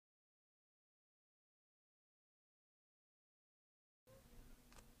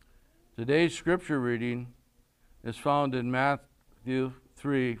Today's scripture reading is found in Matthew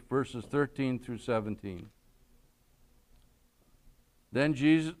 3, verses 13 through 17. Then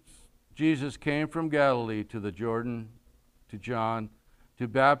Jesus came from Galilee to the Jordan to John to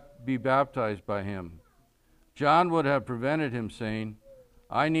be baptized by him. John would have prevented him, saying,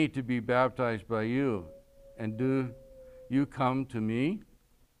 "I need to be baptized by you, and do you come to me?"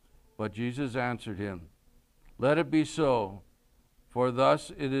 But Jesus answered him, "Let it be so, for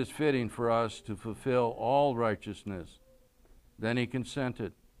thus it is fitting for us to fulfill all righteousness." Then he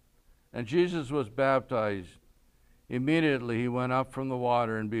consented, and Jesus was baptized. Immediately he went up from the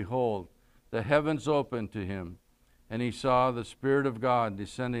water, and behold, the heavens opened to him, and he saw the Spirit of God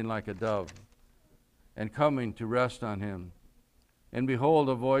descending like a dove, and coming to rest on him. And behold,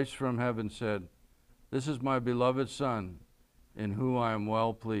 a voice from heaven said, "This is my beloved Son, in whom I am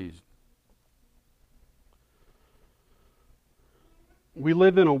well pleased." We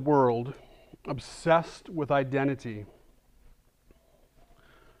live in a world obsessed with identity.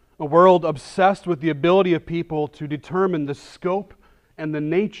 A world obsessed with the ability of people to determine the scope and the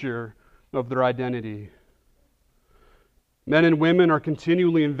nature of their identity. Men and women are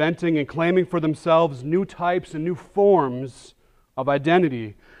continually inventing and claiming for themselves new types and new forms of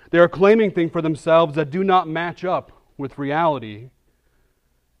identity. They are claiming things for themselves that do not match up with reality,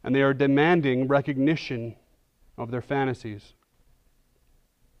 and they are demanding recognition of their fantasies.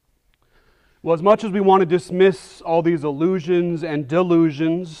 Well, as much as we want to dismiss all these illusions and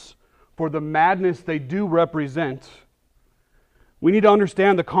delusions for the madness they do represent, we need to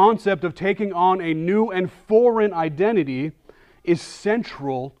understand the concept of taking on a new and foreign identity is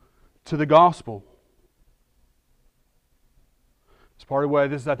central to the gospel. It's part of why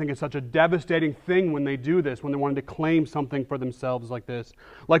this, I think, is such a devastating thing when they do this, when they wanted to claim something for themselves like this.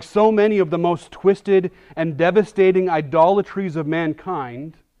 Like so many of the most twisted and devastating idolatries of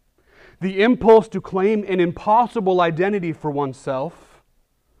mankind, the impulse to claim an impossible identity for oneself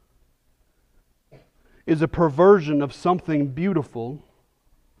is a perversion of something beautiful,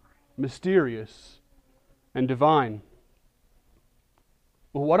 mysterious, and divine.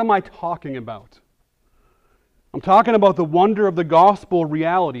 Well, what am I talking about? I'm talking about the wonder of the gospel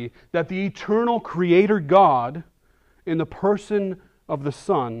reality that the eternal Creator God, in the person of the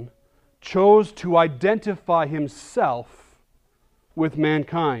Son, chose to identify Himself with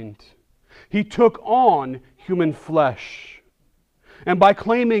mankind. He took on human flesh. And by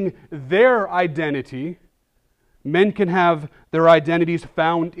claiming their identity, men can have their identities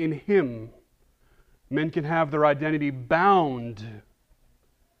found in Him. Men can have their identity bound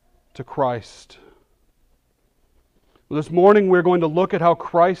to Christ. Well, this morning we're going to look at how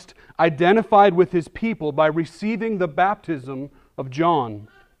Christ identified with His people by receiving the baptism of John,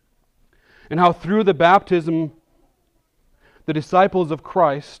 and how through the baptism the disciples of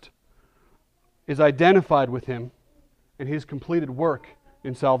Christ is identified with Him and His completed work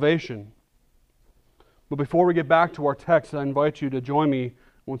in salvation. But before we get back to our text, I invite you to join me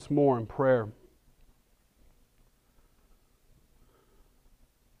once more in prayer.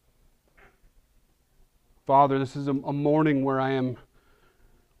 Father, this is a morning where I am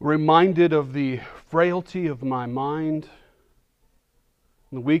reminded of the frailty of my mind,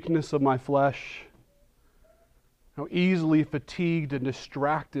 the weakness of my flesh, how easily fatigued and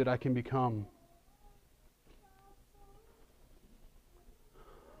distracted I can become.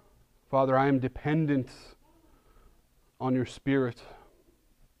 Father, I am dependent on Your Spirit.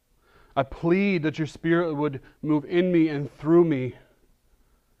 I plead that Your Spirit would move in me and through me,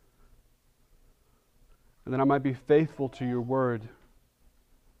 and that I might be faithful to Your Word,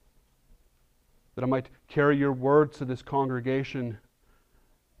 that I might carry Your Word to this congregation,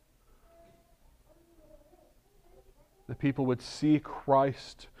 that people would see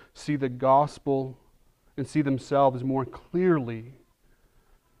Christ, see the gospel, and see themselves more clearly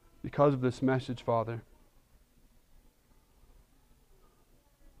because of this message, Father.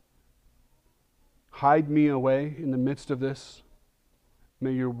 Hide me away in the midst of this.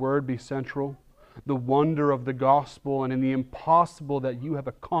 May Your Word be central. The wonder of the gospel and in the impossible that You have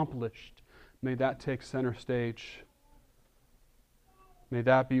accomplished, may that take center stage. May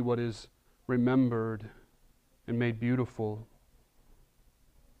that be what is remembered and made beautiful.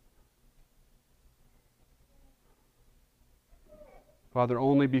 Father,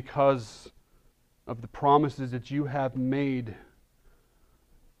 only because of the promises that You have made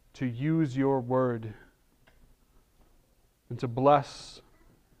to use Your Word and to bless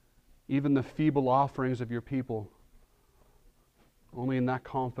even the feeble offerings of Your people, only in that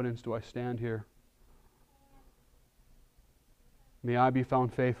confidence do I stand here. May I be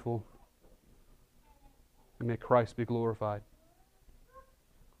found faithful, and may Christ be glorified.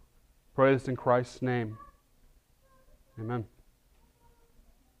 Pray this in Christ's name. Amen.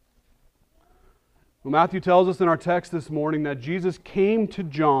 Well, Matthew tells us in our text this morning that Jesus came to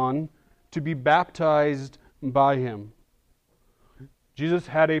John to be baptized by him. Jesus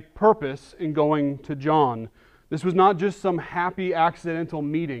had a purpose in going to John. This was not just some happy accidental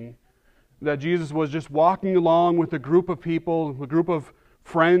meeting that Jesus was just walking along with a group of people, a group of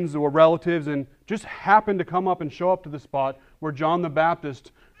friends or relatives, and just happened to come up and show up to the spot where John the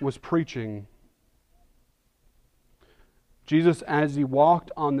Baptist was preaching. Jesus, as he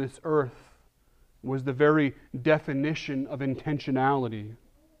walked on this earth, was the very definition of intentionality.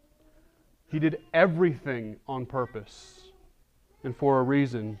 He did everything on purpose and for a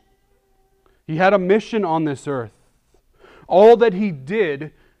reason. He had a mission on this earth. All that he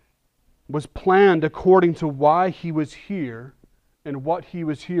did was planned according to why he was here and what he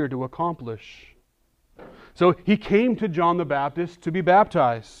was here to accomplish. So he came to John the Baptist to be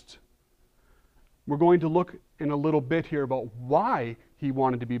baptized. We're going to look in a little bit here about why he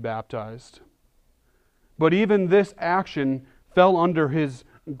wanted to be baptized. But even this action fell under his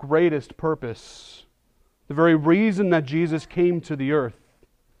greatest purpose, the very reason that Jesus came to the earth.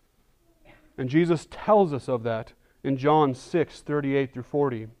 And Jesus tells us of that in John 6:38 through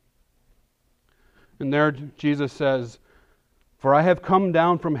 40. And there Jesus says, "For I have come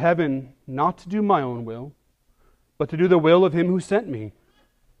down from heaven not to do my own will, but to do the will of him who sent me.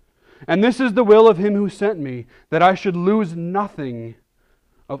 And this is the will of him who sent me, that I should lose nothing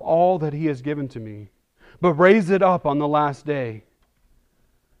of all that he has given to me, but raise it up on the last day.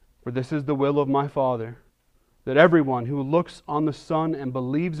 For this is the will of my Father, that everyone who looks on the Son and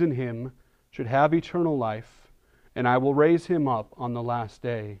believes in him should have eternal life, and I will raise him up on the last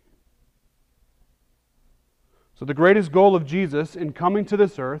day." So the greatest goal of Jesus in coming to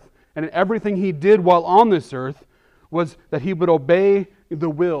this earth and in everything he did while on this earth was that he would obey the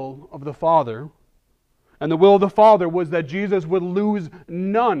will of the Father. And the will of the Father was that Jesus would lose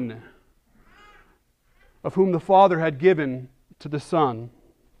none of whom the Father had given to the Son.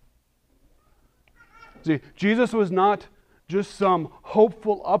 See, Jesus was not just some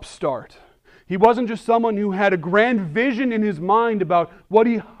hopeful upstart. He wasn't just someone who had a grand vision in his mind about what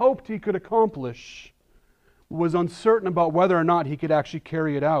he hoped he could accomplish, was uncertain about whether or not he could actually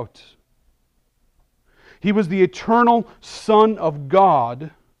carry it out. He was the eternal Son of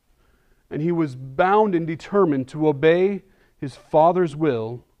God, and he was bound and determined to obey his Father's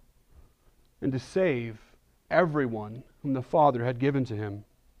will and to save everyone whom the Father had given to him.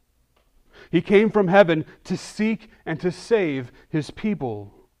 He came from heaven to seek and to save his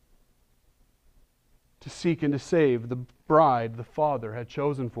people, to seek and to save the bride the Father had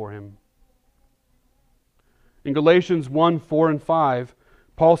chosen for him. In Galatians 1:4 and 5,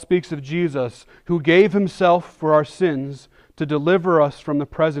 Paul speaks of Jesus, who gave himself for our sins to deliver us from the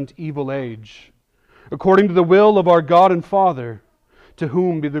present evil age, according to the will of our God and Father, to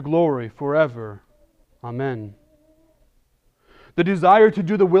whom be the glory forever. Amen. The desire to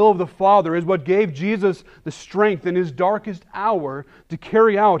do the will of the Father is what gave Jesus the strength in his darkest hour to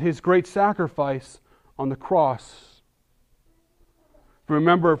carry out his great sacrifice on the cross.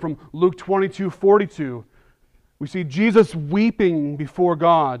 Remember from Luke 22:42, we see Jesus weeping before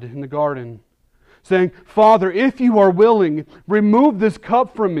God in the garden, saying, "Father, if you are willing, remove this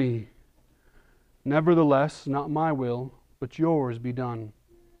cup from me. Nevertheless, not my will, but yours be done."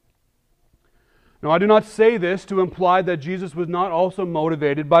 Now, I do not say this to imply that Jesus was not also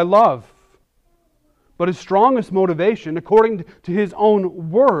motivated by love. But his strongest motivation, according to his own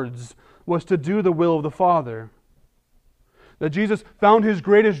words, was to do the will of the Father. That Jesus found his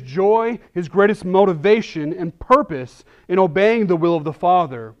greatest joy, his greatest motivation and purpose in obeying the will of the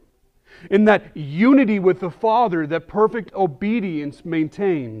Father. In that unity with the Father that perfect obedience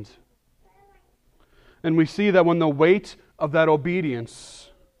maintained. And we see that when the weight of that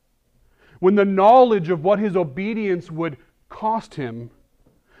obedience, when the knowledge of what his obedience would cost him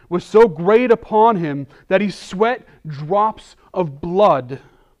was so great upon him that he sweat drops of blood,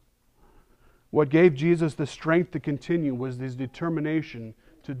 what gave Jesus the strength to continue was his determination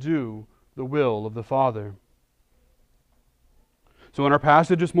to do the will of the Father. So in our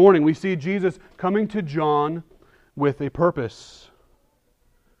passage this morning, we see Jesus coming to John with a purpose.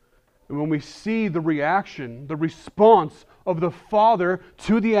 And when we see the reaction, the response of the Father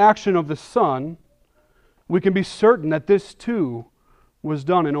to the action of the Son, we can be certain that this too was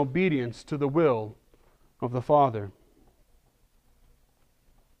done in obedience to the will of the Father.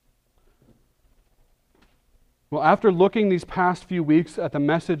 Well, after looking these past few weeks at the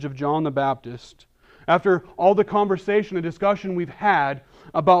message of John the Baptist, after all the conversation and discussion we've had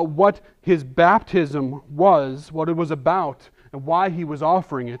about what his baptism was, what it was about, and why he was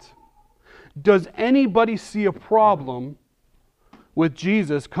offering it, does anybody see a problem with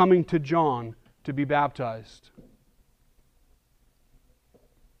Jesus coming to John to be baptized?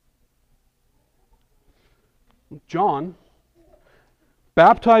 John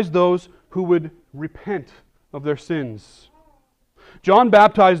baptized those who would repent of their sins. John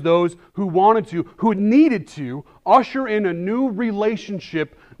baptized those who wanted to, who needed to, usher in a new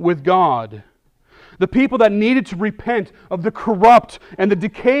relationship with God. The people that needed to repent of the corrupt and the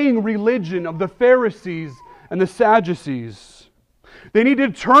decaying religion of the Pharisees and the Sadducees. They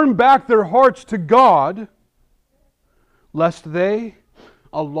needed to turn back their hearts to God, lest they,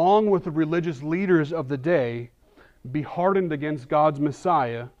 along with the religious leaders of the day, be hardened against God's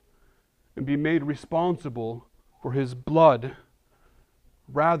Messiah and be made responsible for His blood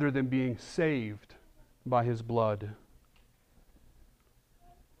rather than being saved by His blood.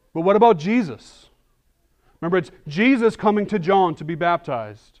 But what about Jesus? Remember, it's Jesus coming to John to be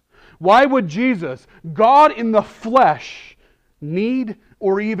baptized. Why would Jesus, God in the flesh, need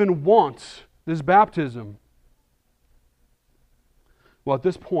or even want this baptism? Well, at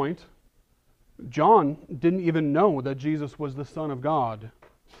this point, John didn't even know that Jesus was the Son of God,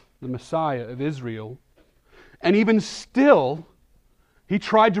 the Messiah of Israel. And even still, he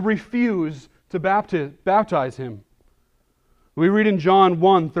tried to refuse to baptize him. We read in John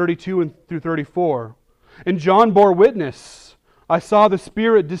 1, 32 through 34. And John bore witness, I saw the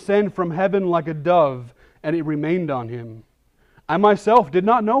Spirit descend from heaven like a dove, and it remained on him. I myself did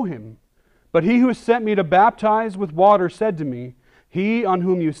not know him, but he who sent me to baptize with water said to me, He on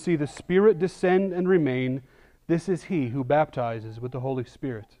whom you see the Spirit descend and remain, this is he who baptizes with the Holy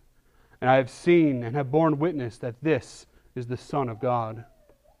Spirit. And I have seen and have borne witness that this is the Son of God.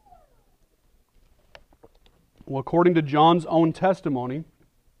 Well, according to John's own testimony,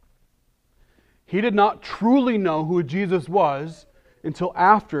 he did not truly know who Jesus was until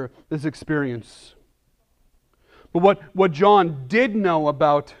after this experience. But what John did know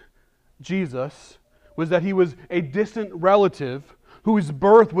about Jesus was that he was a distant relative whose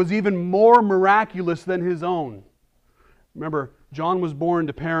birth was even more miraculous than his own. Remember, John was born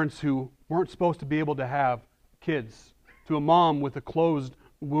to parents who weren't supposed to be able to have kids, to a mom with a closed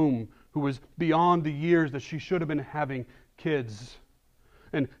womb who was beyond the years that she should have been having kids,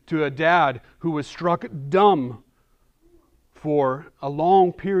 and to a dad who was struck dumb for a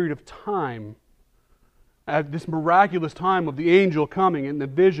long period of time at this miraculous time of the angel coming and the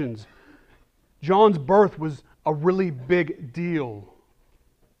visions. John's birth was a really big deal.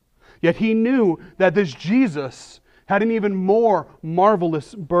 Yet he knew that this Jesus had an even more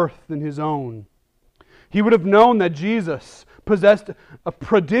marvelous birth than his own. He would have known that Jesus possessed a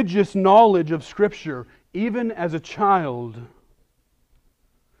prodigious knowledge of Scripture, even as a child.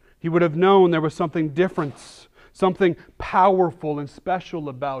 He would have known there was something different, something powerful and special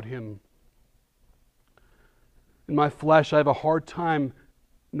about him. In my flesh, I have a hard time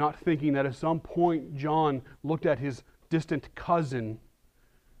not thinking that at some point John looked at his distant cousin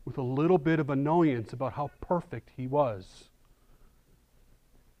with a little bit of annoyance about how perfect he was.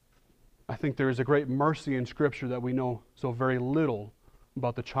 I think there is a great mercy in Scripture that we know so very little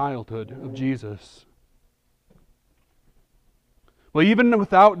about the childhood of Jesus. Well, even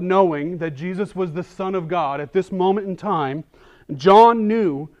without knowing that Jesus was the Son of God at this moment in time, John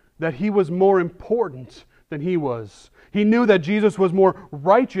knew that he was more important than he was. He knew that Jesus was more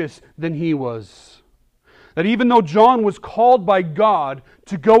righteous than he was. That even though John was called by God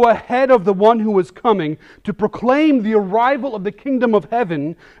to go ahead of the one who was coming, to proclaim the arrival of the kingdom of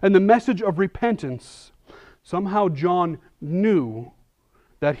heaven and the message of repentance, somehow John knew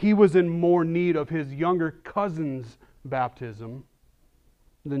that he was in more need of his younger cousin's baptism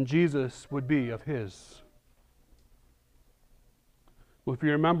than Jesus would be of his. Well, if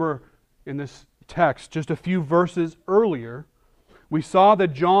you remember in this text, just a few verses earlier, we saw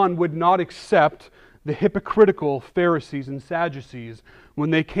that John would not accept the hypocritical Pharisees and Sadducees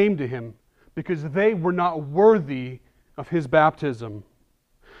when they came to him, because they were not worthy of his baptism.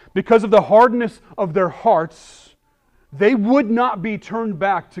 Because of the hardness of their hearts, they would not be turned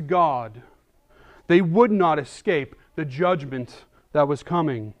back to God. They would not escape the judgment that was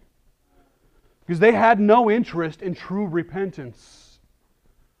coming, because they had no interest in true repentance.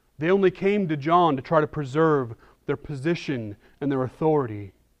 They only came to John to try to preserve their position and their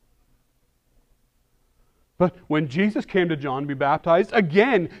authority. But when Jesus came to John to be baptized,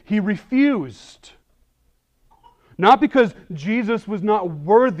 again, he refused. Not because Jesus was not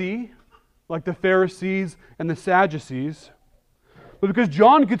worthy, like the Pharisees and the Sadducees, but because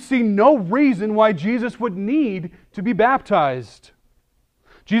John could see no reason why Jesus would need to be baptized.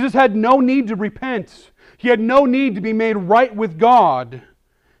 Jesus had no need to repent. He had no need to be made right with God.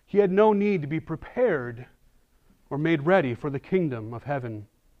 he had no need to be prepared or made ready for the kingdom of heaven.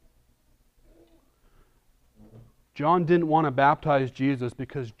 John didn't want to baptize Jesus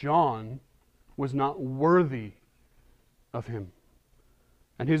because John was not worthy of him.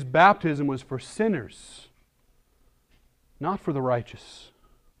 And his baptism was for sinners, not for the righteous.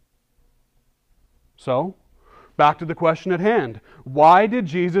 So, back to the question at hand. Why did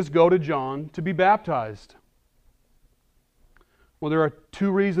Jesus go to John to be baptized? Well, there are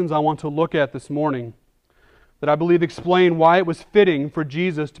two reasons I want to look at this morning that I believe explain why it was fitting for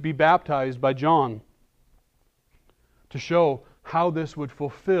Jesus to be baptized by John, to show how this would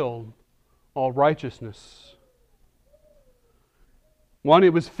fulfill all righteousness. One,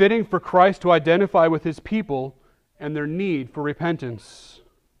 it was fitting for Christ to identify with His people and their need for repentance.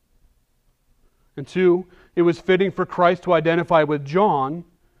 And two, it was fitting for Christ to identify with John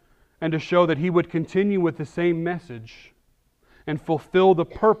and to show that he would continue with the same message and fulfill the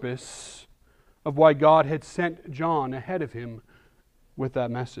purpose of why God had sent John ahead of him with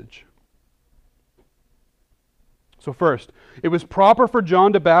that message. So first, it was proper for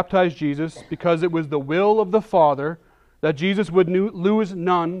John to baptize Jesus because it was the will of the Father that Jesus would lose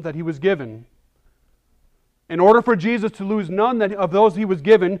none that He was given. In order for Jesus to lose none of those He was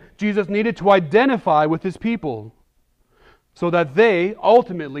given, Jesus needed to identify with His people so that they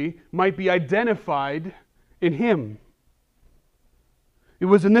ultimately might be identified in Him. It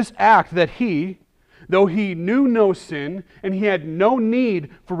was in this act that He, though He knew no sin and He had no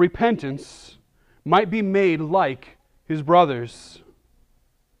need for repentance, might be made like His brothers,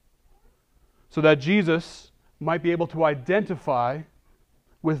 so that Jesus might be able to identify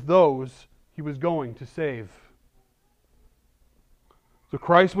with those He was going to save. So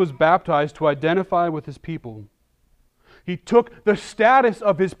Christ was baptized to identify with His people. He took the status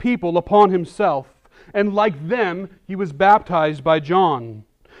of His people upon Himself, and like them, He was baptized by John.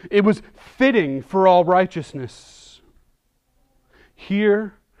 It was fitting for all righteousness.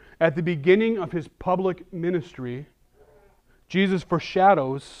 Here, at the beginning of His public ministry, Jesus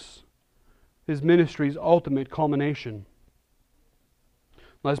foreshadows His ministry's ultimate culmination.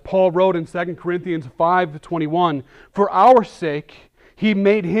 As Paul wrote in 2 Corinthians 5:21, "For our sake He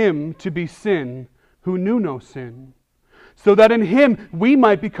made Him to be sin who knew no sin, so that in Him we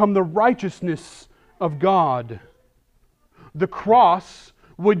might become the righteousness of God." The cross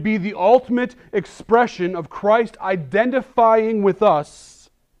would be the ultimate expression of Christ identifying with us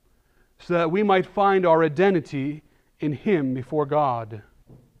so that we might find our identity in Him before God.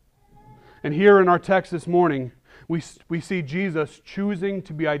 And here in our text this morning, we see Jesus choosing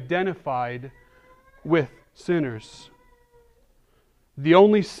to be identified with sinners. The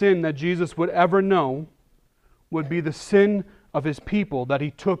only sin that Jesus would ever know would be the sin of His people that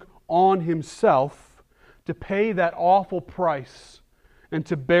He took on Himself to pay that awful price and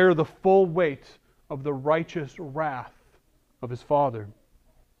to bear the full weight of the righteous wrath of His Father.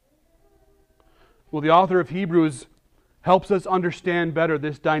 Well, the author of Hebrews helps us understand better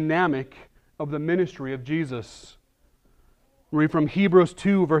this dynamic of the ministry of Jesus. Read from Hebrews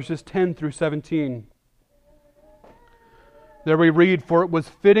 2, verses 10 through 17. There we read, "For it was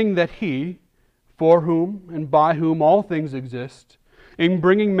fitting that He, for whom and by whom all things exist, in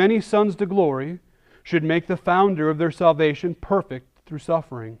bringing many sons to glory, should make the founder of their salvation perfect through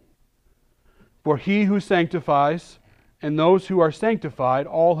suffering. For He who sanctifies and those who are sanctified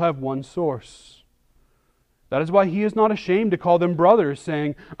all have one source. That is why He is not ashamed to call them brothers,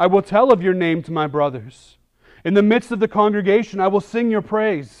 saying, 'I will tell of your name to my brothers. In the midst of the congregation I will sing your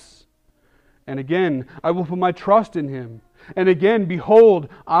praise.' And again, 'I will put my trust in Him.' And again, 'Behold,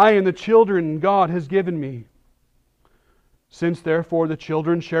 I and the children God has given me.' Since therefore the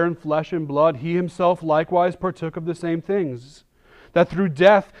children share in flesh and blood, He Himself likewise partook of the same things, that through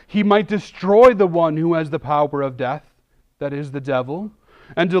death He might destroy the one who has the power of death, that is, the devil,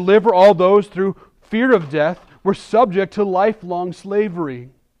 and deliver all those through fear of death were subject to lifelong slavery.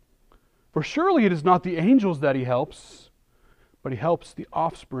 For surely it is not the angels that He helps, but He helps the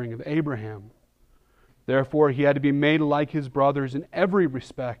offspring of Abraham. Therefore He had to be made like His brothers in every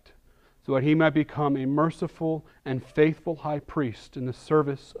respect, so that He might become a merciful and faithful high priest in the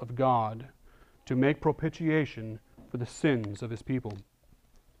service of God, to make propitiation for the sins of His people."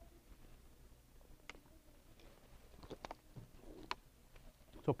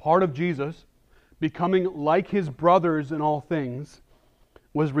 So part of Jesus becoming like His brothers in all things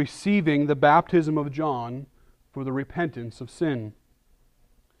was receiving the baptism of John for the repentance of sin.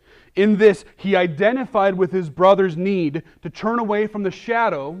 In this, He identified with His brother's need to turn away from the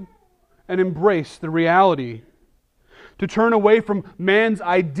shadow and embrace the reality, to turn away from man's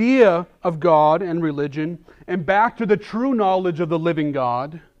idea of God and religion and back to the true knowledge of the living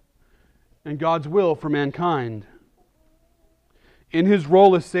God, and God's will for mankind. In his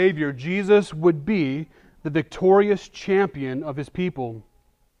role as Savior, Jesus would be the victorious champion of his people.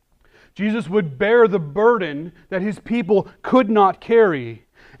 Jesus would bear the burden that his people could not carry,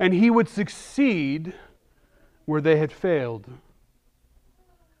 and he would succeed where they had failed.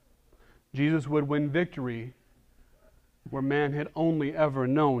 Jesus would win victory where man had only ever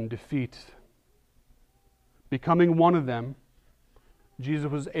known defeat. Becoming one of them,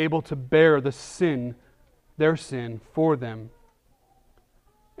 Jesus was able to bear their sin for them,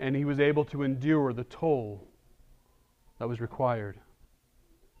 and he was able to endure the toll that was required.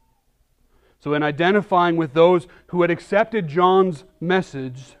 So in identifying with those who had accepted John's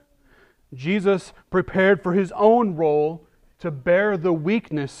message, Jesus prepared for his own role to bear the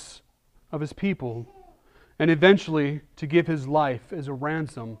weakness of his people and eventually to give his life as a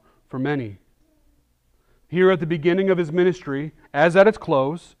ransom for many. Here at the beginning of his ministry, as at its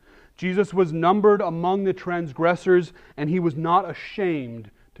close, Jesus was numbered among the transgressors, and he was not ashamed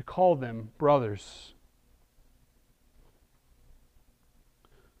to call them brothers.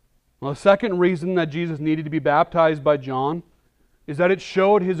 Well, the second reason that Jesus needed to be baptized by John is that it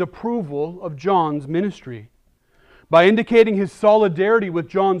showed his approval of John's ministry. By indicating his solidarity with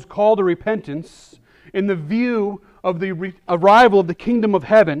John's call to repentance, in the view of the arrival of the kingdom of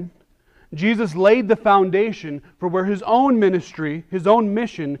heaven, Jesus laid the foundation for where his own ministry, his own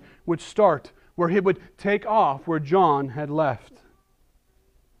mission would start, where he would take off where John had left.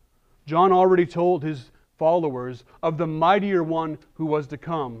 John already told his followers of the mightier one who was to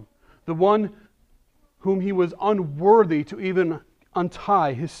come, the one whom he was unworthy to even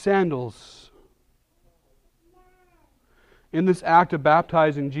untie his sandals. In this act of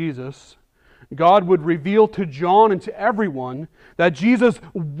baptizing Jesus, God would reveal to John and to everyone that Jesus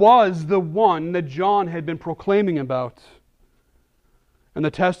was the one that John had been proclaiming about. And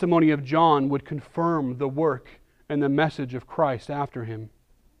the testimony of John would confirm the work and the message of Christ after him.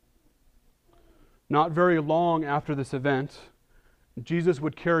 Not very long after this event, Jesus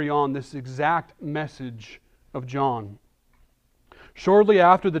would carry on this exact message of John. Shortly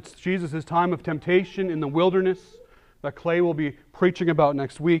after Jesus' time of temptation in the wilderness, that Clay will be preaching about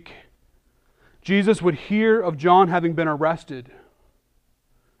next week, Jesus would hear of John having been arrested.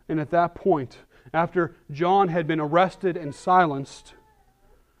 And at that point, after John had been arrested and silenced,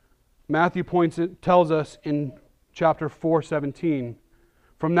 Matthew tells us in chapter 4:17,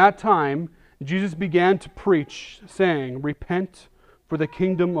 from that time, Jesus began to preach, saying, "Repent, for the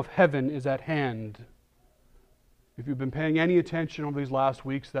kingdom of heaven is at hand." If you've been paying any attention over these last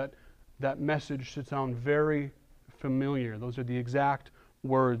weeks, that message should sound very familiar. Those are the exact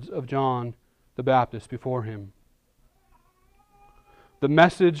words of John the Baptist before him. The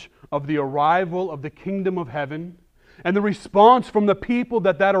message of the arrival of the kingdom of heaven and the response from the people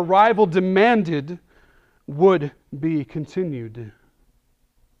that arrival demanded would be continued.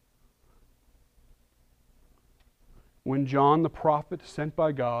 When John the prophet, sent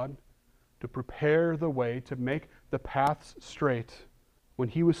by God to prepare the way, to make the paths straight, when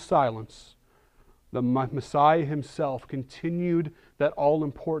he was silenced, the Messiah himself continued that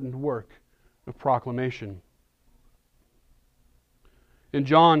all-important work of proclamation. In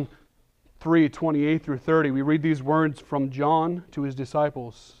John 3:28 through 30, we read these words from John to his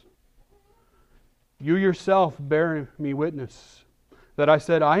disciples. "You yourself bear me witness that I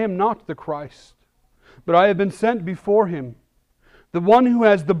said, I am not the Christ, but I have been sent before him. The one who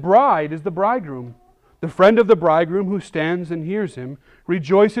has the bride is the bridegroom. The friend of the bridegroom who stands and hears him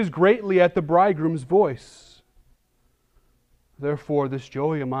rejoices greatly at the bridegroom's voice. Therefore, this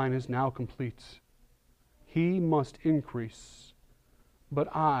joy of mine is now complete. He must increase,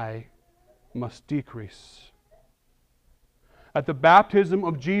 but I must decrease." At the baptism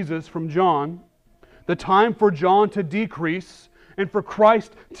of Jesus from John, the time for John to decrease and for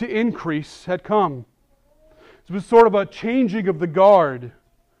Christ to increase had come. It was sort of a changing of the guard.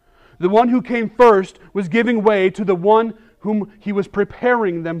 The one who came first was giving way to the one whom he was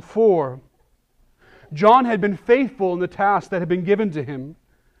preparing them for. John had been faithful in the task that had been given to him,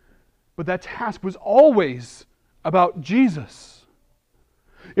 but that task was always about Jesus.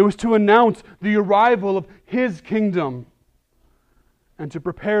 It was to announce the arrival of his kingdom and to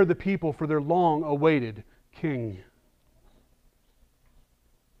prepare the people for their long-awaited king.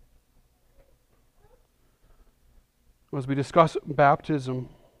 As we discuss baptism,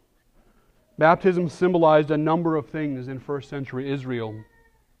 baptism symbolized a number of things in first century Israel.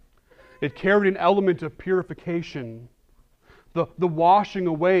 It carried an element of purification, the washing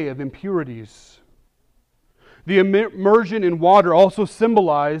away of impurities. The immersion in water also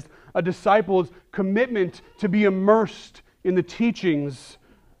symbolized a disciple's commitment to be immersed in the teachings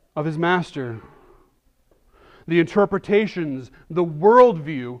of his master, the interpretations, the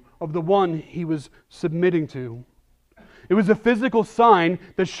worldview of the one he was submitting to. It was a physical sign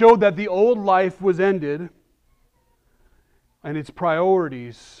that showed that the old life was ended and its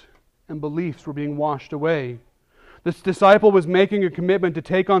priorities and beliefs were being washed away. This disciple was making a commitment to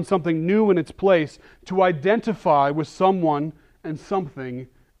take on something new in its place, to identify with someone and something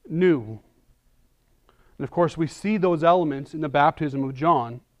new. And of course, we see those elements in the baptism of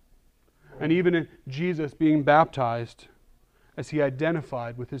John, and even in Jesus being baptized as he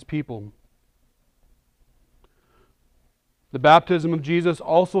identified with his people. The baptism of Jesus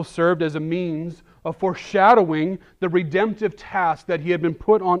also served as a means of foreshadowing the redemptive task that he had been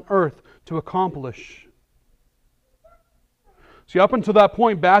put on earth to accomplish. See, up until that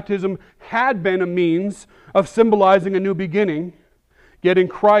point, baptism had been a means of symbolizing a new beginning. Yet in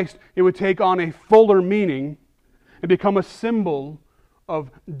Christ, it would take on a fuller meaning and become a symbol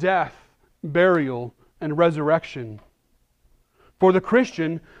of death, burial, and resurrection. For the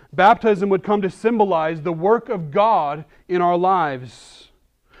Christian, baptism would come to symbolize the work of God in our lives.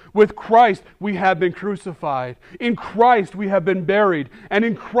 With Christ, we have been crucified. In Christ, we have been buried. And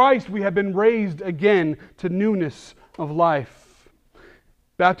in Christ, we have been raised again to newness of life.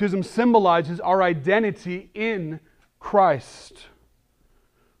 Baptism symbolizes our identity in Christ.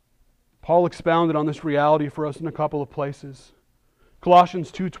 Paul expounded on this reality for us in a couple of places.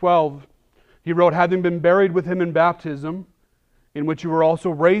 Colossians 2:12, he wrote, "Having been buried with him in baptism, in which you were also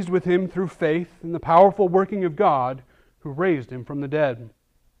raised with him through faith in the powerful working of God who raised him from the dead."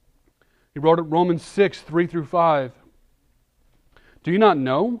 He wrote at Romans 6:3-5, "Do you not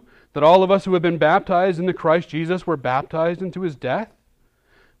know that all of us who have been baptized into Christ Jesus were baptized into his death?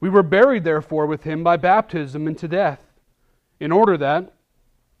 We were buried, therefore, with him by baptism into death, in order that,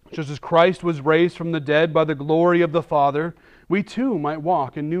 just as Christ was raised from the dead by the glory of the Father, we too might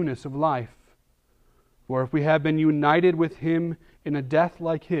walk in newness of life. For if we have been united with him in a death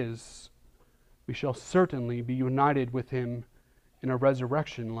like his, we shall certainly be united with him in a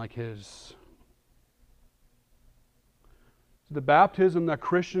resurrection like his." The baptism that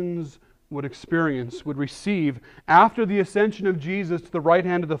Christians would experience, would receive after the ascension of Jesus to the right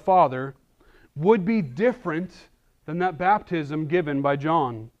hand of the Father, would be different than that baptism given by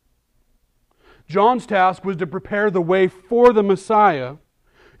John. John's task was to prepare the way for the Messiah.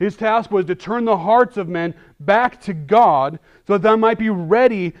 His task was to turn the hearts of men back to God so that they might be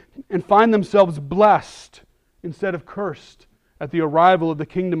ready and find themselves blessed instead of cursed at the arrival of the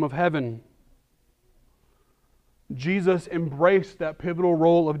kingdom of heaven. Jesus embraced that pivotal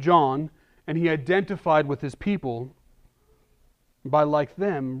role of John, and he identified with his people by, like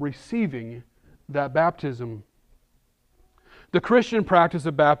them, receiving that baptism. The Christian practice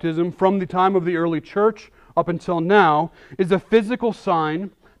of baptism from the time of the early church up until now is a physical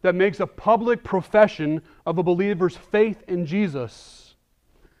sign that makes a public profession of a believer's faith in Jesus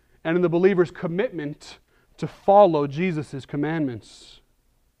and in the believer's commitment to follow Jesus' commandments.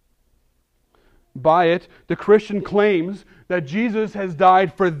 By it, the Christian claims that Jesus has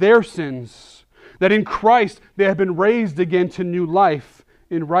died for their sins, that in Christ they have been raised again to new life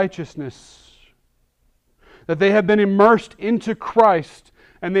in righteousness, that they have been immersed into Christ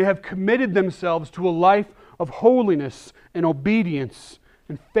and they have committed themselves to a life of holiness and obedience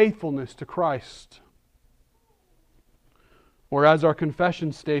and faithfulness to Christ. Or as our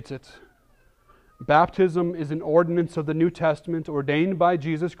confession states it, baptism is an ordinance of the New Testament ordained by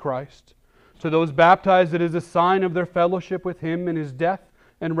Jesus Christ. To those baptized, it is a sign of their fellowship with Him in His death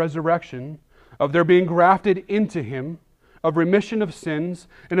and resurrection, of their being grafted into Him, of remission of sins,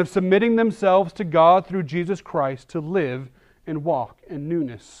 and of submitting themselves to God through Jesus Christ to live and walk in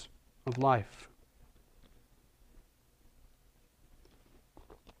newness of life.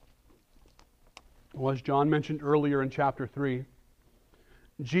 Well, as John mentioned earlier in chapter 3,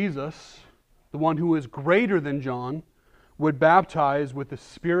 Jesus, the one who is greater than John, would baptize with the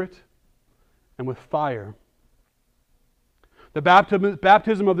Spirit and with fire. The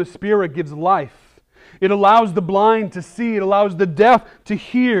baptism of the Spirit gives life. It allows the blind to see. It allows the deaf to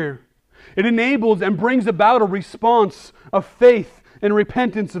hear. It enables and brings about a response of faith and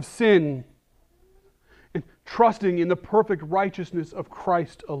repentance of sin, and trusting in the perfect righteousness of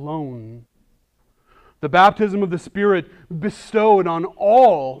Christ alone. The baptism of the Spirit bestowed on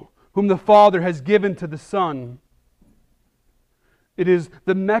all whom the Father has given to the Son. It is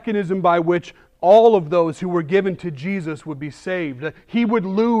the mechanism by which all of those who were given to Jesus would be saved. That He would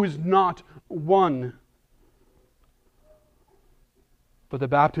lose not one. But the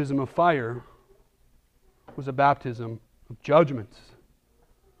baptism of fire was a baptism of judgment.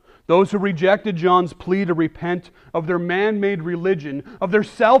 Those who rejected John's plea to repent of their man-made religion, of their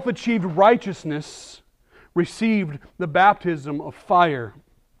self-achieved righteousness, received the baptism of fire.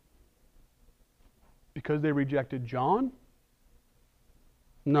 Because they rejected John?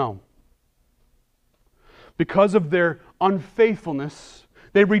 No. Because of their unfaithfulness,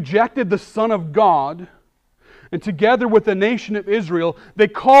 they rejected the Son of God, and together with the nation of Israel, they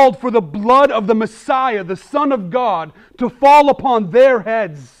called for the blood of the Messiah, the Son of God, to fall upon their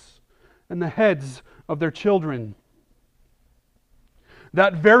heads and the heads of their children.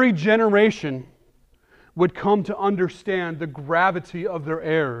 That very generation would come to understand the gravity of their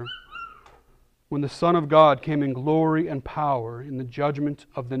error when the Son of God came in glory and power in the judgment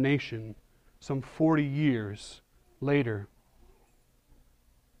of the nation some 40 years later.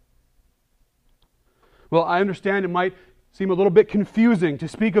 Well, I understand it might seem a little bit confusing to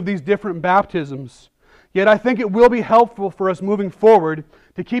speak of these different baptisms, yet I think it will be helpful for us moving forward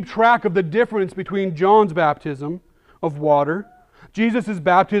to keep track of the difference between John's baptism of water, Jesus'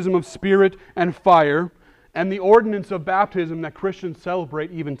 baptism of spirit and fire, and the ordinance of baptism that Christians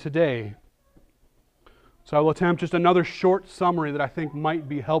celebrate even today. So I will attempt just another short summary that I think might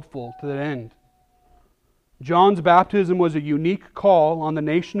be helpful to that end. John's baptism was a unique call on the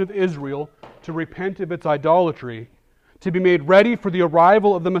nation of Israel to repent of its idolatry, to be made ready for the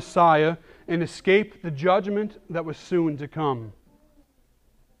arrival of the Messiah and escape the judgment that was soon to come.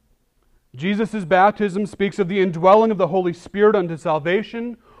 Jesus' baptism speaks of the indwelling of the Holy Spirit unto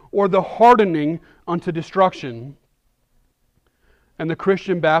salvation or the hardening unto destruction. And the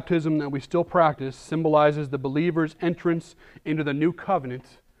Christian baptism that we still practice symbolizes the believer's entrance into the new covenant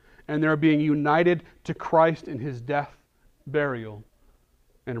and their being united to Christ in His death, burial,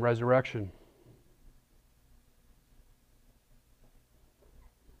 and resurrection.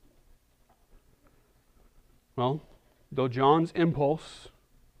 Well, though John's impulse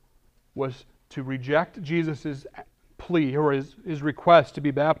was to reject Jesus' plea or his request to be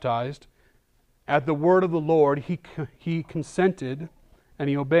baptized, at the word of the Lord, he consented and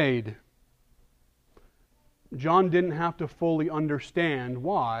he obeyed. John didn't have to fully understand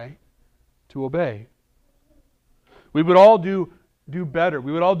why to obey. We would all do better.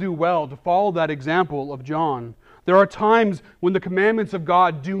 We would all do well to follow that example of John. There are times when the commandments of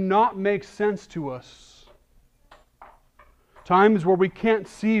God do not make sense to us. Times where we can't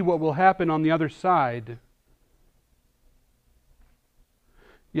see what will happen on the other side.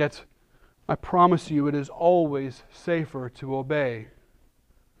 Yet, I promise you, it is always safer to obey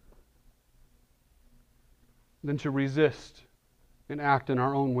than to resist and act in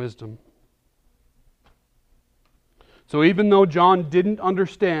our own wisdom. So even though John didn't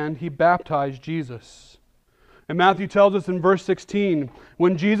understand, he baptized Jesus. And Matthew tells us in verse 16,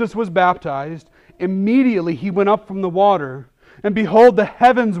 when Jesus was baptized, immediately he went up from the water, and behold, the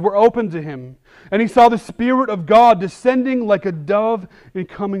heavens were opened to him, and he saw the Spirit of God descending like a dove and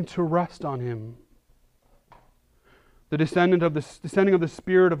coming to rest on him. The descending of the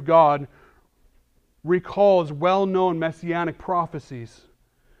Spirit of God recalls well-known messianic prophecies.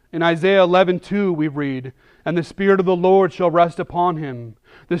 In Isaiah 11:2 we read, "And the Spirit of the Lord shall rest upon him,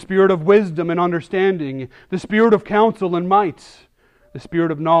 the Spirit of wisdom and understanding, the Spirit of counsel and might, the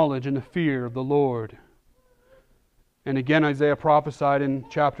Spirit of knowledge and the fear of the Lord." And again Isaiah prophesied in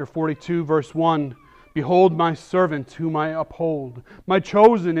chapter 42, verse 1, "Behold my servant whom I uphold, my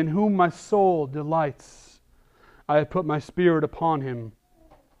chosen in whom my soul delights. I have put my Spirit upon him,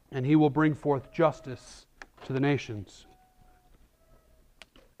 and he will bring forth justice to the nations."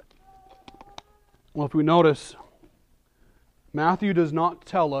 Well, if we notice, Matthew does not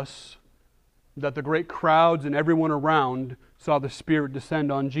tell us that the great crowds and everyone around saw the Spirit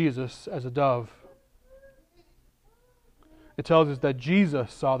descend on Jesus as a dove. It tells us that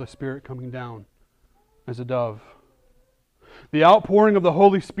Jesus saw the Spirit coming down as a dove. The outpouring of the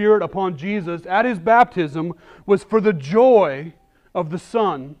Holy Spirit upon Jesus at His baptism was for the joy of the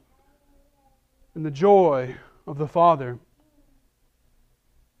Son and the joy of the Father.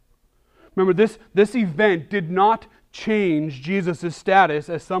 Remember, this event did not change Jesus' status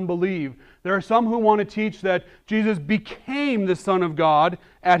as some believe. There are some who want to teach that Jesus became the Son of God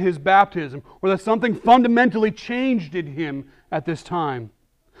at His baptism, or that something fundamentally changed in Him at this time.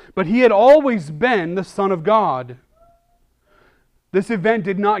 But He had always been the Son of God. This event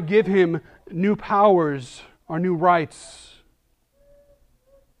did not give Him new powers or new rights.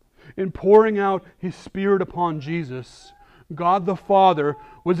 In pouring out His Spirit upon Jesus, God the Father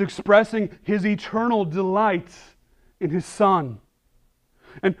was expressing His eternal delight in His Son,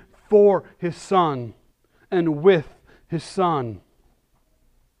 and for His Son, and with His Son.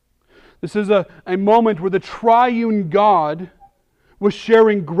 This is a moment where the triune God was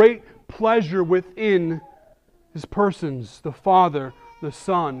sharing great pleasure within His persons, the Father, the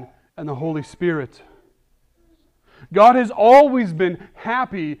Son, and the Holy Spirit. God has always been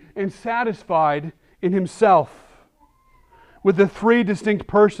happy and satisfied in Himself with the three distinct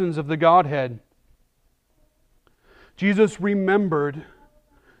persons of the Godhead. Jesus remembered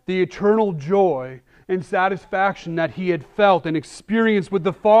the eternal joy and satisfaction that He had felt and experienced with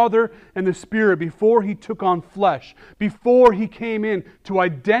the Father and the Spirit before He took on flesh, before He came in to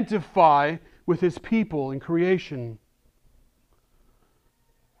identify with His people in creation.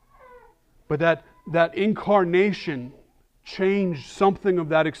 But that incarnation changed something of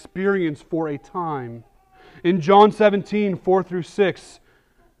that experience for a time. In John 17, 4 through 6,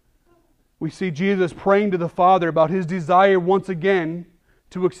 we see Jesus praying to the Father about His desire once again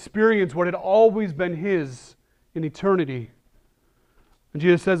to experience what had always been His in eternity. And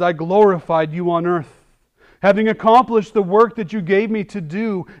Jesus says, I glorified you on earth, having accomplished the work that you gave me to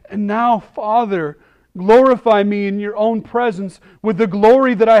do. And now, Father, glorify me in your own presence with the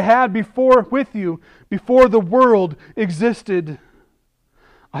glory that I had before with you, before the world existed.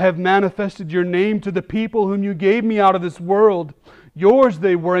 I have manifested your name to the people whom you gave me out of this world. Yours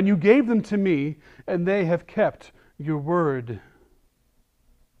they were, and you gave them to me, and they have kept your word.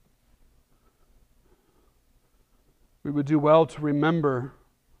 We would do well to remember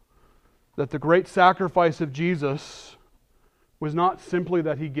that the great sacrifice of Jesus was not simply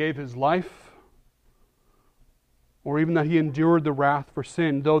that He gave His life, or even that He endured the wrath for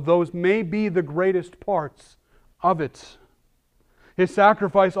sin, though those may be the greatest parts of it. His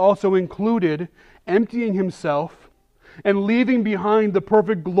sacrifice also included emptying Himself and leaving behind the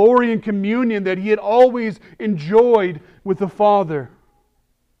perfect glory and communion that He had always enjoyed with the Father.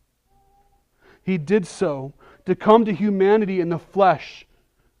 He did so to come to humanity in the flesh,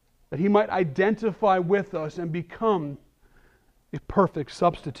 that He might identify with us and become a perfect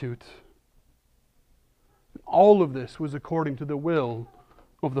substitute. All of this was according to the will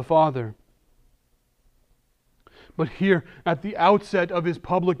of the Father. But here, at the outset of His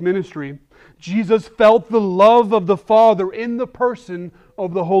public ministry, Jesus felt the love of the Father in the person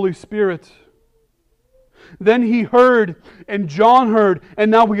of the Holy Spirit. Then He heard, and John heard,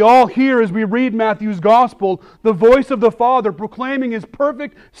 and now we all hear as we read Matthew's Gospel, the voice of the Father proclaiming His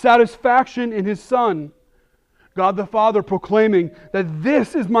perfect satisfaction in His Son. God the Father proclaiming that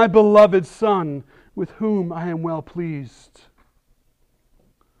this is my beloved Son, with whom I am well pleased.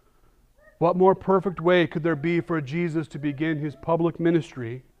 What more perfect way could there be for Jesus to begin His public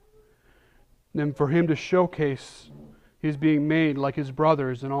ministry than for Him to showcase His being made like His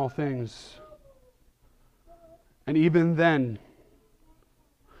brothers in all things? And even then,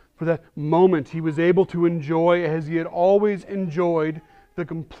 for that moment, He was able to enjoy, as He had always enjoyed, the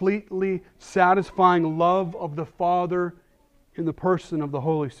completely satisfying love of the Father in the person of the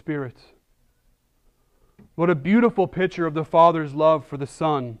Holy Spirit. What a beautiful picture of the Father's love for the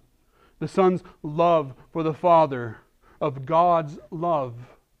Son. The Son's love for the Father, of God's love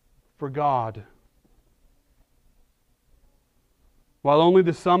for God. While only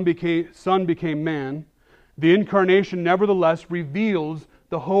the Son became man, the Incarnation nevertheless reveals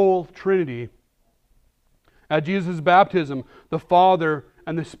the whole Trinity. At Jesus' baptism, the Father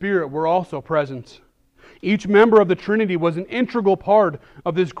and the Spirit were also present. Each member of the Trinity was an integral part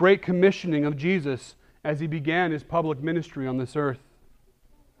of this great commissioning of Jesus as He began His public ministry on this earth.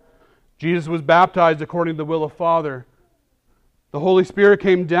 Jesus was baptized according to the will of Father. The Holy Spirit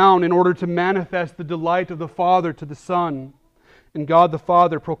came down in order to manifest the delight of the Father to the Son. And God the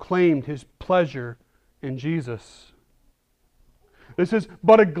Father proclaimed His pleasure in Jesus. This is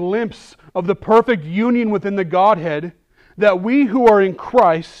but a glimpse of the perfect union within the Godhead that we who are in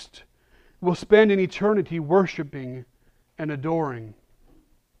Christ will spend an eternity worshiping and adoring.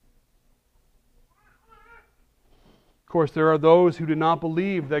 Of course, there are those who do not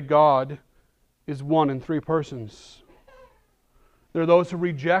believe that God is one in three persons. There are those who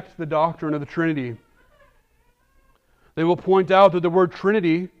reject the doctrine of the Trinity. They will point out that the word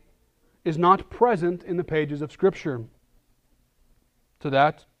Trinity is not present in the pages of Scripture. To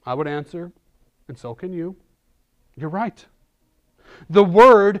that, I would answer, and so can you, you're right. The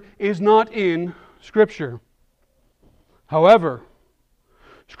word is not in Scripture. However,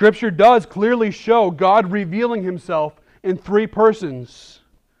 Scripture does clearly show God revealing Himself in three persons.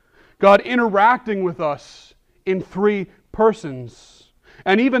 God interacting with us in three persons.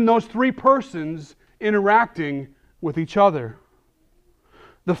 And even those three persons interacting with each other.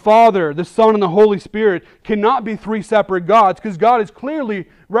 The Father, the Son, and the Holy Spirit cannot be three separate gods, because God has clearly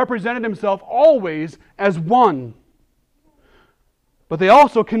represented Himself always as one. But they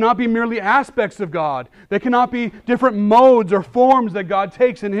also cannot be merely aspects of God. They cannot be different modes or forms that God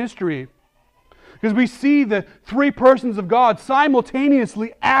takes in history. Because we see the three persons of God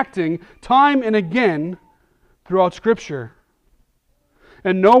simultaneously acting time and again throughout Scripture.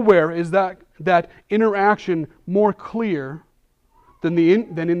 And nowhere is that interaction more clear than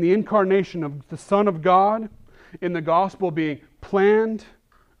in the incarnation of the Son of God, in the gospel being planned,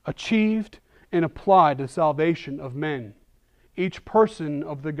 achieved, and applied to the salvation of men. Each person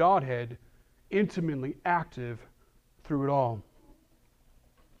of the Godhead intimately active through it all.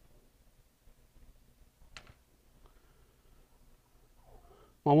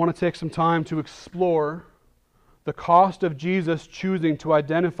 I want to take some time to explore the cost of Jesus choosing to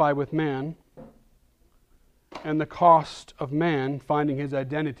identify with man and the cost of man finding his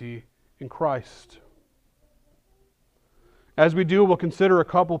identity in Christ. As we do, we'll consider a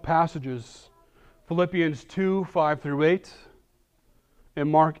couple passages. Philippians 2, 5 through 8, and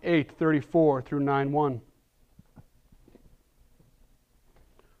Mark 8, 34 through 9:1.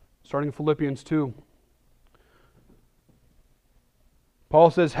 Starting in Philippians 2. Paul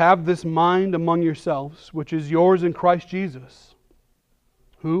says, "Have this mind among yourselves, which is yours in Christ Jesus,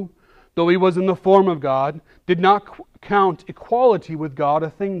 who, though he was in the form of God, did not count equality with God a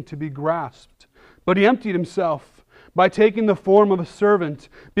thing to be grasped, but he emptied himself by taking the form of a servant,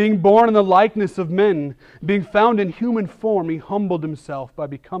 being born in the likeness of men, being found in human form, he humbled himself by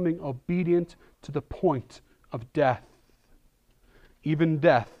becoming obedient to the point of death, even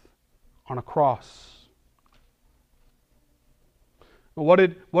death on a cross." What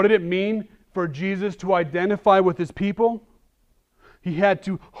did it mean for Jesus to identify with his people? He had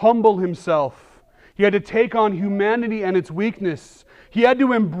to humble himself. He had to take on humanity and its weakness. He had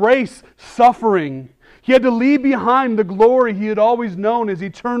to embrace suffering. He had to leave behind the glory he had always known as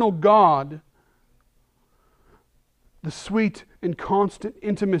eternal God. The sweet and constant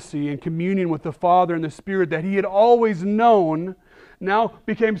intimacy and communion with the Father and the Spirit that he had always known now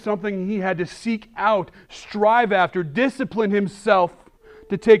became something he had to seek out, strive after, discipline himself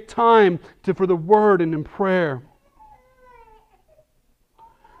to take time for the Word and in prayer.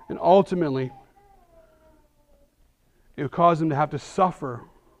 And ultimately, it would cause him to have to suffer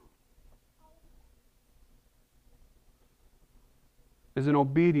as in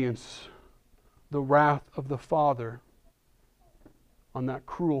obedience the wrath of the Father on that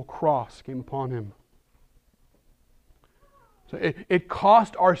cruel cross came upon him. So it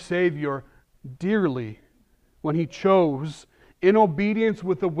cost our Savior dearly when he chose, in obedience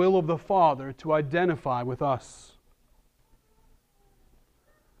with the will of the Father, to identify with us.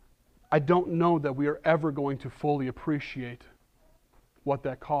 I don't know that we are ever going to fully appreciate what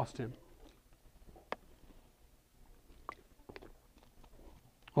that cost him.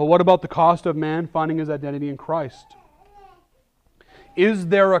 Well, what about the cost of man finding his identity in Christ? Is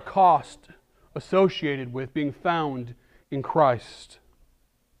there a cost associated with being found in Christ?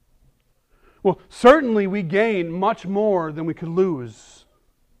 Well, certainly we gain much more than we could lose.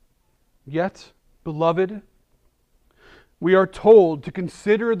 Yet, beloved, we are told to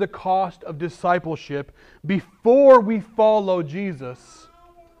consider the cost of discipleship before we follow Jesus,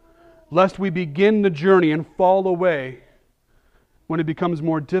 lest we begin the journey and fall away when it becomes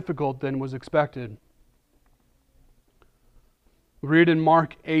more difficult than was expected. Read in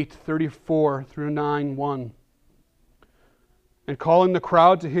Mark 8, 34 through 9:1. "And calling the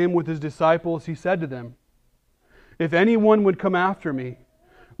crowd to him with his disciples, he said to them, 'If anyone would come after me,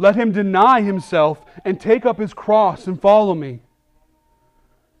 let him deny himself and take up his cross and follow me.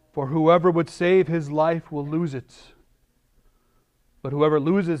 For whoever would save his life will lose it. But whoever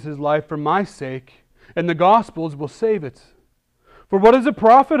loses his life for my sake and the gospel's will save it. For what does it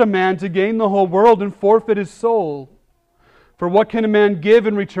profit a man to gain the whole world and forfeit his soul? For what can a man give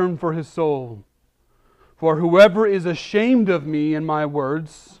in return for his soul? For whoever is ashamed of me and my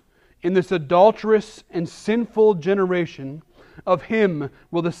words in this adulterous and sinful generation, of him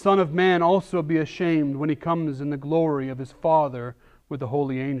will the Son of Man also be ashamed when he comes in the glory of his Father with the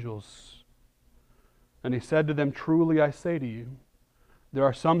holy angels.' And he said to them, 'Truly I say to you, there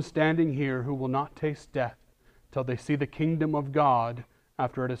are some standing here who will not taste death till they see the kingdom of God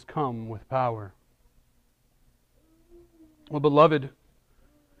after it has come with power.'" Well, beloved,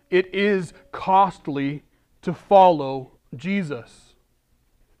 it is costly to follow Jesus.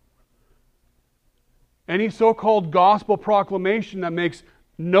 Any so-called gospel proclamation that makes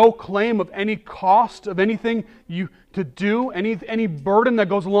no claim of any cost of anything you to do, any burden that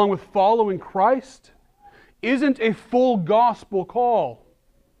goes along with following Christ, isn't a full gospel call.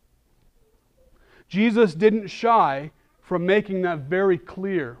 Jesus didn't shy from making that very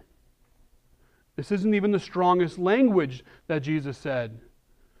clear. This isn't even the strongest language that Jesus said.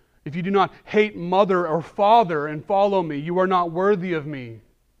 If you do not hate mother or father and follow me, you are not worthy of me.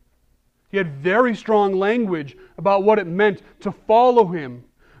 He had very strong language about what it meant to follow Him,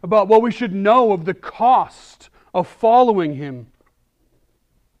 about what we should know of the cost of following Him.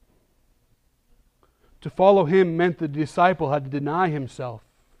 To follow Him meant the disciple had to deny himself.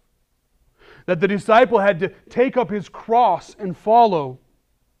 That the disciple had to take up his cross and follow.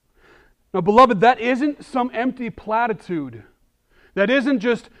 Now, beloved, that isn't some empty platitude. That isn't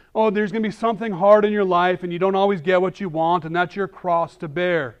just, oh, there's going to be something hard in your life and you don't always get what you want and that's your cross to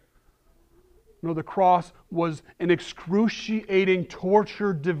bear. No, the cross was an excruciating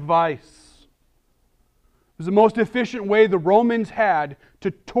torture device. It was the most efficient way the Romans had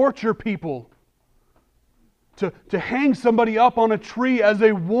to torture people. To hang somebody up on a tree as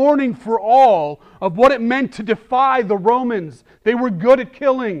a warning for all of what it meant to defy the Romans. They were good at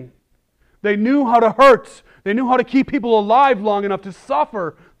killing. They knew how to hurt. They knew how to keep people alive long enough to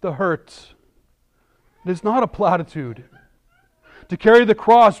suffer the hurt. It is not a platitude. To carry the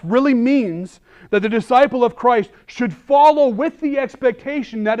cross really means that the disciple of Christ should follow with the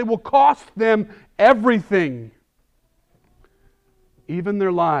expectation that it will cost them everything, even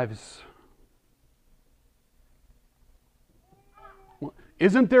their lives.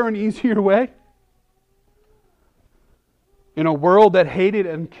 Isn't there an easier way? In a world that hated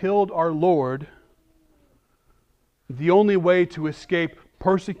and killed our Lord, the only way to escape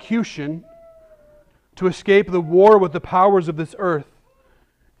persecution, to escape the war with the powers of this earth,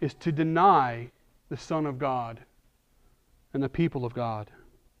 is to deny the Son of God and the people of God.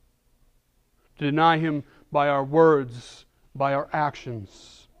 To deny Him by our words, by our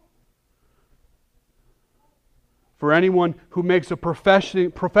actions. For anyone who makes a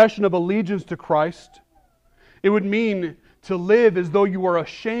profession of allegiance to Christ, it would mean to live as though you are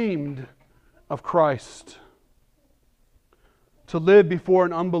ashamed of Christ. To live before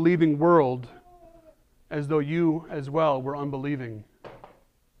an unbelieving world as though you as well were unbelieving.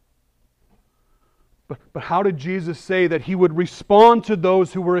 But how did Jesus say that He would respond to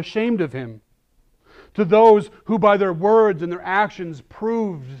those who were ashamed of Him? To those who by their words and their actions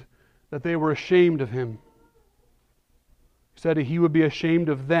proved that they were ashamed of Him? He said He would be ashamed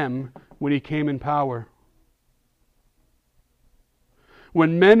of them when He came in power.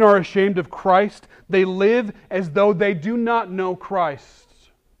 When men are ashamed of Christ, they live as though they do not know Christ.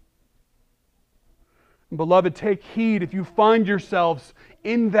 And beloved, take heed if you find yourselves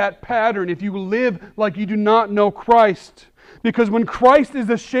in that pattern, if you live like you do not know Christ. Because when Christ is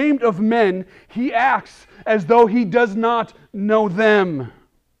ashamed of men, He acts as though He does not know them.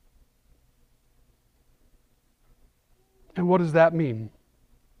 And what does that mean?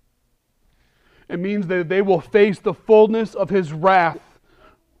 It means that they will face the fullness of His wrath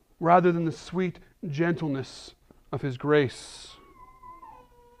rather than the sweet gentleness of His grace.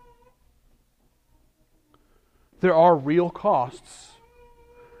 There are real costs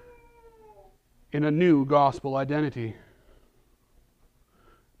in a new gospel identity.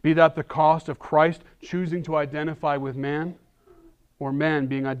 Be that the cost of Christ choosing to identify with man, or man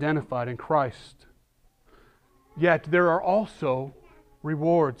being identified in Christ. Yet there are also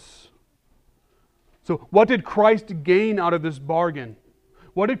rewards. So what did Christ gain out of this bargain?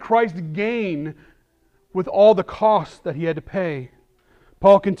 What did Christ gain with all the costs that He had to pay?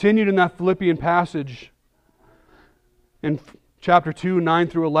 Paul continued in that Philippian passage in chapter 2, 9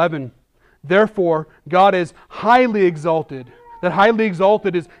 through 11. Therefore, God is highly exalted. That highly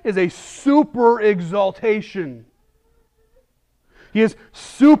exalted is a super exaltation. He has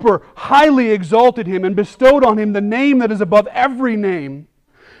super highly exalted Him and bestowed on Him the name that is above every name.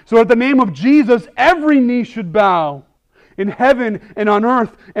 So at the name of Jesus, every knee should bow in heaven and on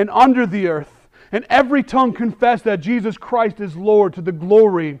earth and under the earth. And every tongue confess that Jesus Christ is Lord to the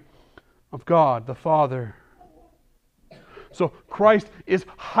glory of God the Father. So Christ is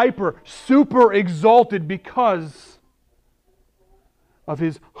super exalted because of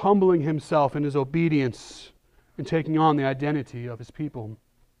His humbling Himself and His obedience in taking on the identity of His people.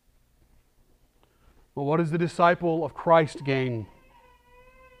 Well, what does the disciple of Christ gain?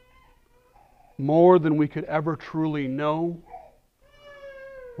 More than we could ever truly know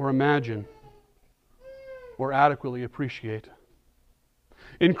or imagine or adequately appreciate.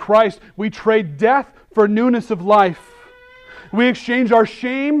 In Christ, we trade death for newness of life. We exchange our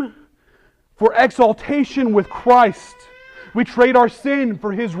shame for exaltation with Christ. We trade our sin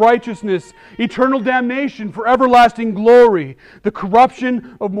for His righteousness, eternal damnation for everlasting glory, the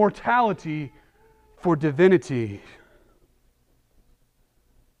corruption of mortality for divinity.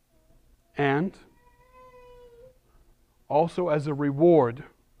 And also as a reward,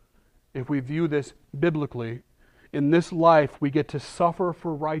 if we view this biblically, in this life we get to suffer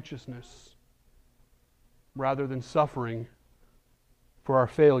for righteousness rather than suffering for our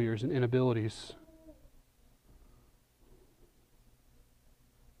failures and inabilities.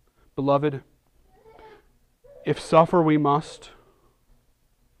 Beloved, if suffer we must,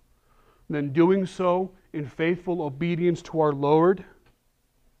 then doing so in faithful obedience to our Lord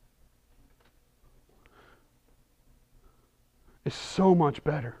is so much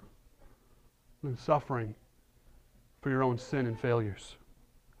better than suffering for your own sin and failures.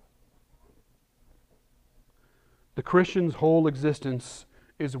 The Christian's whole existence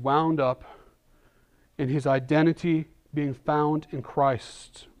is wound up in his identity being found in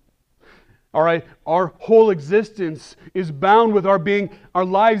Christ. All right, our whole existence is bound with our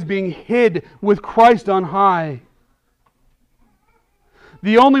lives being hid with Christ on high.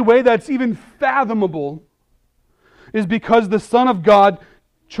 The only way that's even fathomable is because the Son of God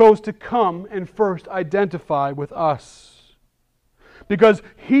chose to come and first identify with us. Because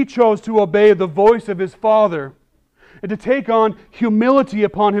He chose to obey the voice of His Father and to take on humility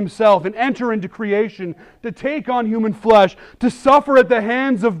upon Himself and enter into creation, to take on human flesh, to suffer at the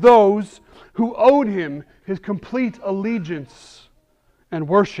hands of those who owed Him His complete allegiance and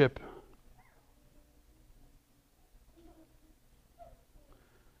worship.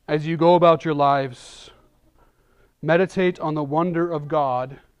 As you go about your lives, meditate on the wonder of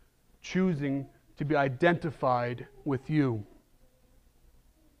God choosing to be identified with you.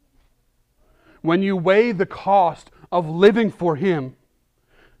 When you weigh the cost of living for Him,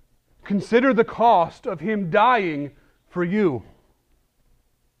 consider the cost of Him dying for you.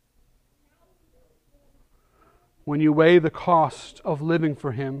 When you weigh the cost of living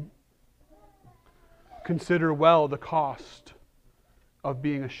for Him, consider well the cost of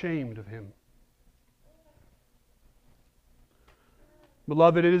being ashamed of Him.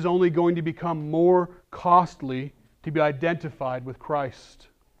 Beloved, it is only going to become more costly to be identified with Christ.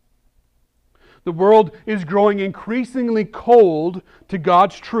 The world is growing increasingly cold to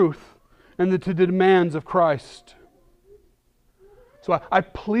God's truth and to the demands of Christ. So I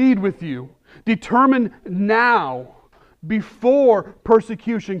plead with you, determine now, before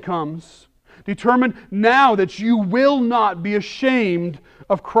persecution comes, determine now that you will not be ashamed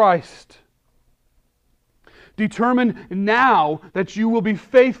of Christ. Determine now that you will be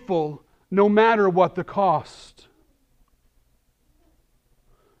faithful no matter what the cost.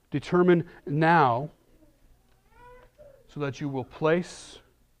 Determine now so that you will place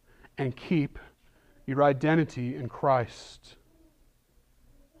and keep your identity in Christ.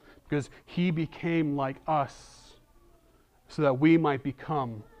 Because He became like us so that we might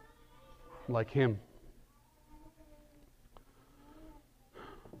become like Him.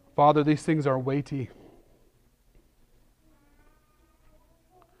 Father, these things are weighty.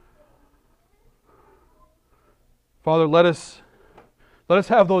 Father, let us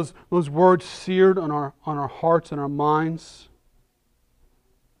have those words seared on our hearts and our minds.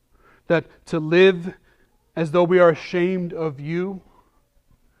 That to live as though we are ashamed of You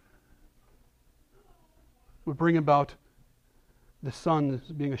would bring about the Son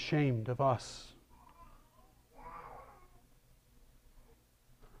being ashamed of us.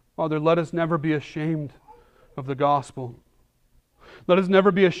 Father, let us never be ashamed of the gospel. Let us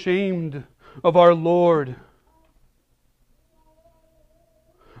never be ashamed of our Lord.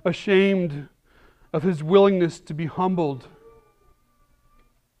 Ashamed of His willingness to be humbled.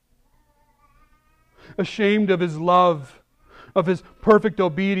 Ashamed of His love, of His perfect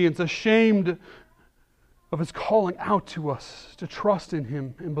obedience. Ashamed of His calling out to us to trust in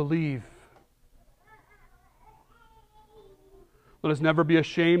Him and believe. Let us never be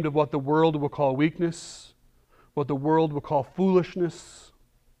ashamed of what the world will call weakness, what the world will call foolishness,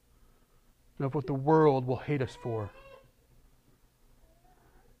 and of what the world will hate us for.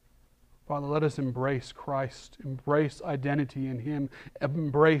 Father, let us embrace Christ, embrace identity in Him,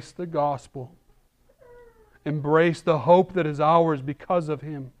 embrace the gospel, embrace the hope that is ours because of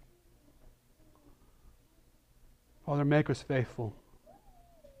Him. Father, make us faithful.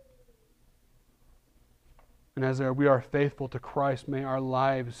 And as we are faithful to Christ, may our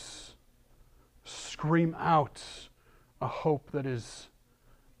lives scream out a hope that is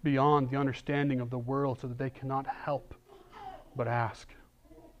beyond the understanding of the world so that they cannot help but ask.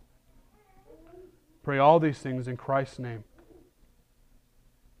 Pray all these things in Christ's name.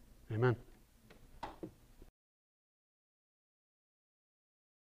 Amen.